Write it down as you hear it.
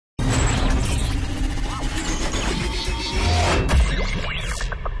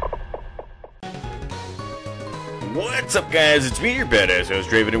What's up, guys? It's me, your badass host,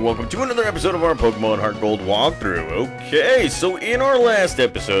 Draven, and welcome to another episode of our Pokemon Heart Gold walkthrough. Okay, so in our last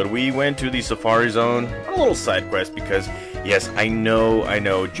episode, we went to the Safari Zone on a little side quest because, yes, I know,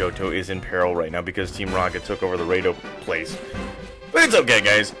 Johto is in peril right now because Team Rocket took over the Rado place. But it's okay,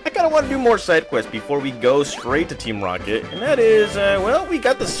 guys. I kind of want to do more side quests before we go straight to Team Rocket, and that is, well, we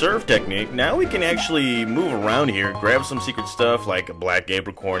got the surf technique. Now we can actually move around here, grab some secret stuff like a black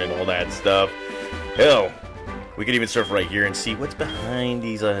apricorn and all that stuff. Hell, we could even surf right here and see what's behind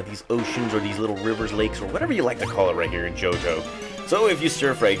these oceans or these little rivers, lakes, or whatever you like to call it right here in Johto. So if you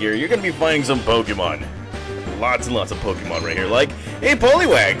surf right here, you're going to be finding some Pokemon. Lots and lots of Pokemon right here, like a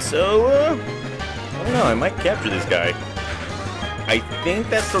Poliwag. So, I don't know, I might capture this guy. I think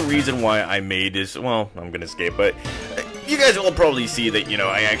that's the reason why I made this. Well, I'm going to escape, but you guys will probably see that, you know,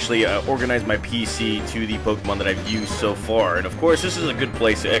 I actually organized my PC to the Pokemon that I've used so far. And of course, this is a good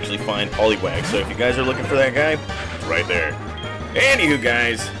place to actually find Poliwag. So if you guys are looking for that guy, it's right there. Anywho,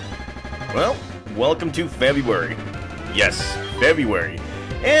 guys, well, welcome to February. Yes, February.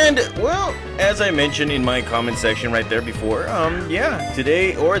 And, well, as I mentioned in my comment section right there before, yeah,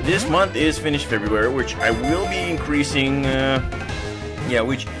 today or this month is finished February, which I will be increasing,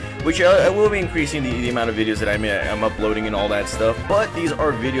 which I will be increasing the amount of videos that I'm uploading and all that stuff, but these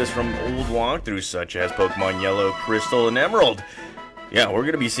are videos from old walkthroughs such as Pokemon Yellow, Crystal, and Emerald. Yeah, we're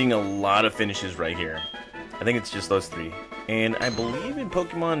going to be seeing a lot of finishes right here. I think it's just those three. And I believe in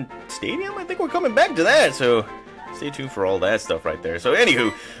Pokemon Stadium, I think we're coming back to that, so stay tuned for all that stuff right there. So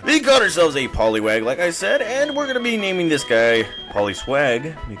anywho, we got ourselves a Poliwag, like I said, and we're going to be naming this guy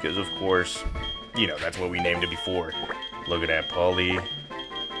Poliswag, because of course, you know, that's what we named it before. Look at that,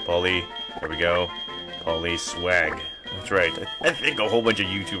 there we go, Poliswag. That's right. I think a whole bunch of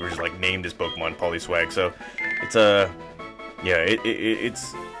YouTubers like named this Pokemon Poliswag, so it's a, yeah,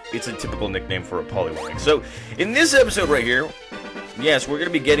 it's a typical nickname for a Poliwag. So in this episode right here, yes, we're going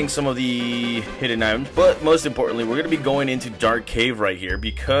to be getting some of the hidden items, but most importantly, we're going to be going into Dark Cave right here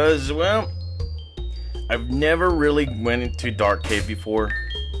because, well, I've never really went into Dark Cave before.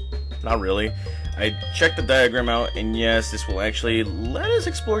 Not really. I checked the diagram out, and yes, this will actually let us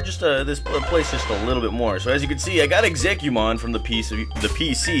explore just this place just a little bit more. So as you can see, I got Execution from the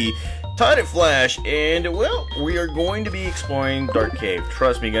PC, taught it Flash, and, well, we are going to be exploring Dark Cave.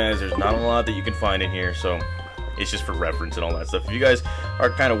 Trust me, guys, there's not a lot that you can find in here, so it's just for reference and all that stuff. If you guys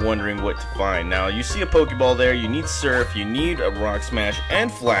are kind of wondering what to find. Now, you see a Pokeball there, you need Surf, you need a Rock Smash,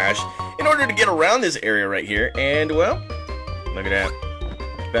 and Flash in order to get around this area right here. And, well, look at that.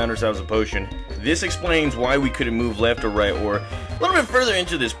 Found ourselves a potion. This explains why we couldn't move left or right or a little bit further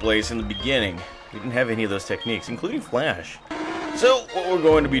into this place in the beginning. We didn't have any of those techniques, including Flash. So, what we're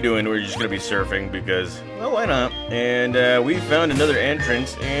going to be doing, we're just going to be surfing because, well, why not? And we found another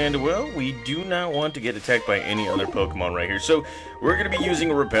entrance, and, well, we do not want to get attacked by any other Pokemon right here. So, we're going to be using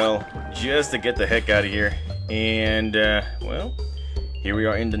a Repel just to get the heck out of here. And, well, here we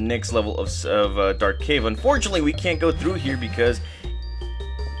are in the next level of Dark Cave. Unfortunately, we can't go through here because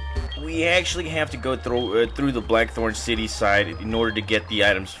we actually have to go through the Blackthorn City side in order to get the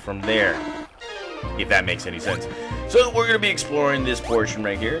items from there, if that makes any sense. So we're going to be exploring this portion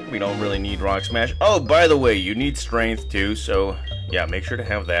right here. We don't really need Rock Smash. Oh, by the way, you need Strength too, so yeah, make sure to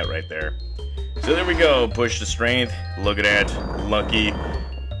have that right there. So there we go, push the Strength. Look at that, Lucky,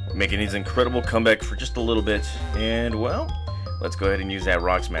 making his incredible comeback for just a little bit. And, well, let's go ahead and use that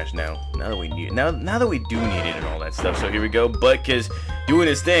Rock Smash now. Now that we do need it and all that stuff. So here we go, Butkus doing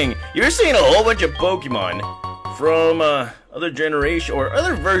his thing. You're seeing a whole bunch of Pokemon from other generation or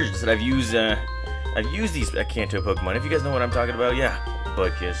other versions that I've used these Kanto Pokemon. If you guys know what I'm talking about, yeah.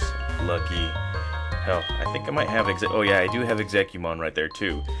 Butkus, Lucky. Hell, I think I might have oh yeah, I do have Execution right there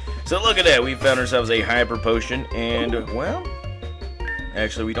too. So look at that, we found ourselves a Hyper Potion, and, well,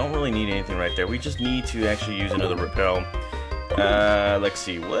 actually we don't really need anything right there. We just need to actually use another Repel. Let's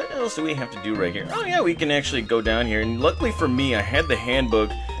see, what else do we have to do right here? Oh yeah, we can actually go down here, and luckily for me, I had the handbook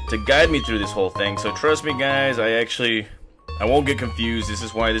to guide me through this whole thing, so trust me guys, I won't get confused. This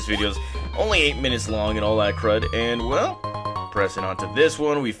is why this video is only 8 minutes long and all that crud. And, well, pressing on to this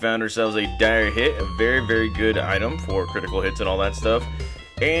one, we found ourselves a Dire Hit, a very, very good item for critical hits and all that stuff.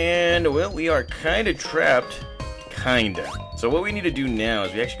 And, well, we are kind of trapped, kinda. So what we need to do now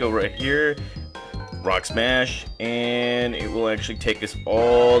is we actually go right here, Rock Smash, and it will actually take us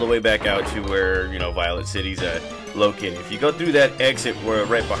all the way back out to where, you know, Violet City's located. If you go through that exit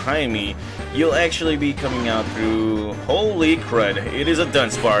right behind me, you'll actually be coming out through, holy crud, it is a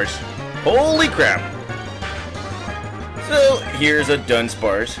Dunsparce. Holy crap. So, here's a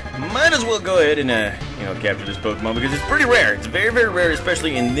Dunsparce. Might as well go ahead and, you know, capture this Pokemon because it's pretty rare. It's very, very rare,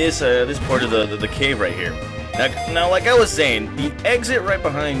 especially in this part of the cave right here. Now, like I was saying, the exit right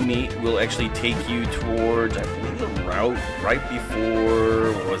behind me will actually take you towards, I believe, the route right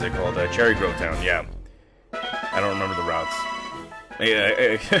before, what was it called? Cherry Grove Town, yeah. I don't remember the routes.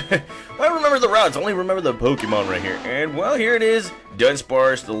 Well, I remember the routes, I only remember the Pokemon right here. And, well, here it is,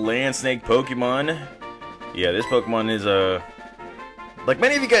 Dunsparce, the Land Snake Pokemon. Yeah, this Pokemon is, like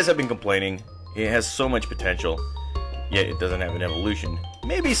many of you guys have been complaining, it has so much potential, yet it doesn't have an evolution.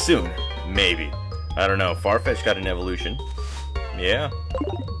 Maybe soon. Maybe. I don't know. Farfetch'd got an evolution. Yeah.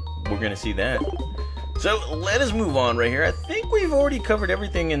 We're gonna see that. So, let us move on right here. I think we've already covered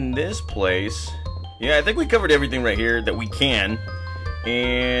everything in this place. Yeah, I think we covered everything right here that we can.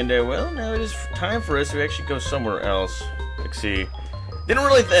 And, well, now it is time for us to actually go somewhere else. Let's see. Didn't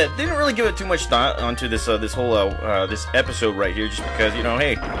really give it too much thought onto this this whole this episode right here, just because, you know,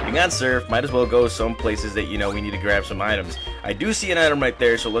 hey, we got surf, might as well go some places that, you know, we need to grab some items. I do see an item right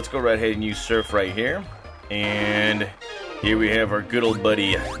there, so let's go right ahead and use surf right here. And here we have our good old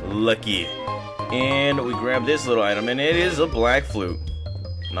buddy Lucky, and we grab this little item, and it is a black flute.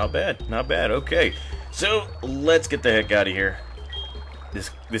 Not bad, not bad. Okay, so let's get the heck out of here.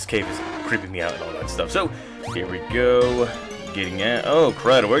 This cave is creeping me out and all that stuff. So here we go. Getting at, oh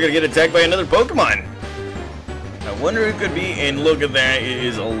crud, we're gonna get attacked by another Pokemon. I wonder who it could be, and look at that, it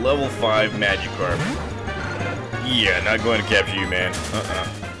is a level 5 Magikarp. Yeah, not going to capture you, man.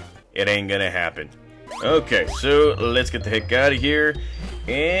 It ain't gonna happen. Okay, so let's get the heck out of here,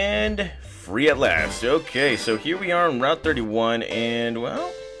 and free at last. Okay, so here we are on Route 31, and well,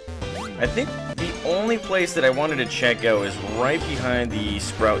 I think the only place that I wanted to check out is right behind the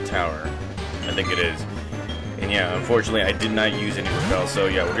Sprout Tower. I think it is. And yeah, unfortunately, I did not use any repel, so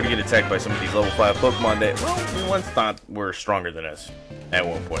yeah, we're gonna get attacked by some of these level 5 Pokemon that, well, we once thought were stronger than us. At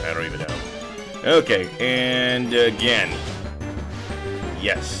one point, I don't even know. Okay, and again,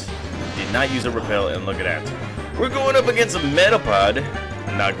 yes, did not use a repel, and look at that. We're going up against a Metapod.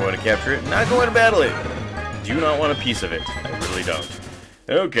 Not going to capture it, not going to battle it. Do not want a piece of it. I really don't.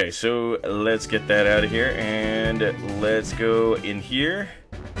 Okay, so let's get that out of here, and let's go in here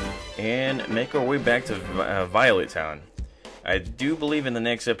and make our way back to Violet Town. I do believe in the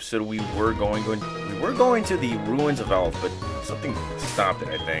next episode we were going to the ruins of Elf, but something stopped it,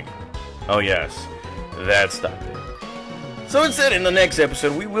 I think. Oh yes, that stopped it. So instead, in the next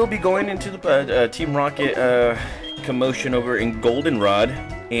episode, we will be going into the Team Rocket commotion over in Goldenrod,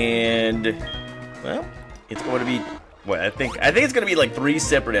 and well, it's going to be what I think it's going to be like 3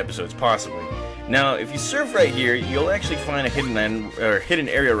 separate episodes, possibly. Now, if you surf right here, you'll actually find a hidden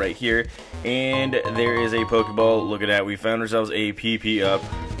area right here, and there is a Pokeball. Look at that, we found ourselves a PP up.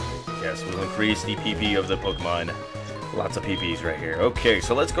 Yes, we'll increase the PP of the Pokemon. Lots of PPs right here. Okay,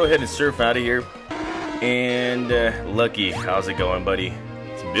 so let's go ahead and surf out of here. And Lucky, how's it going, buddy?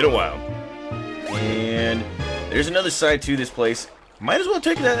 It's been a while. And there's another side to this place. Might as well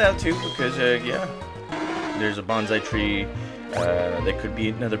check that out too, because yeah, there's a bonsai tree. There could be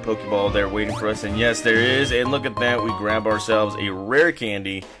another Pokeball there waiting for us, and yes, there is. And look at that, we grab ourselves a rare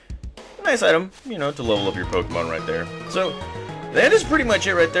candy. Nice item, you know, to level up your Pokemon right there. So that is pretty much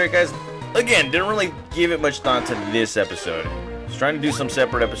it right there, guys. Again, didn't really give it much thought to this episode. I was trying to do some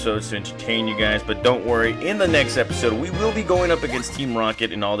separate episodes to entertain you guys, but don't worry, in the next episode we will be going up against Team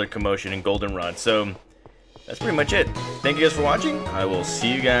Rocket and all their commotion in Goldenrod. So that's pretty much it. Thank you guys for watching. I will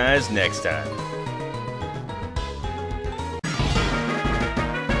see you guys next time.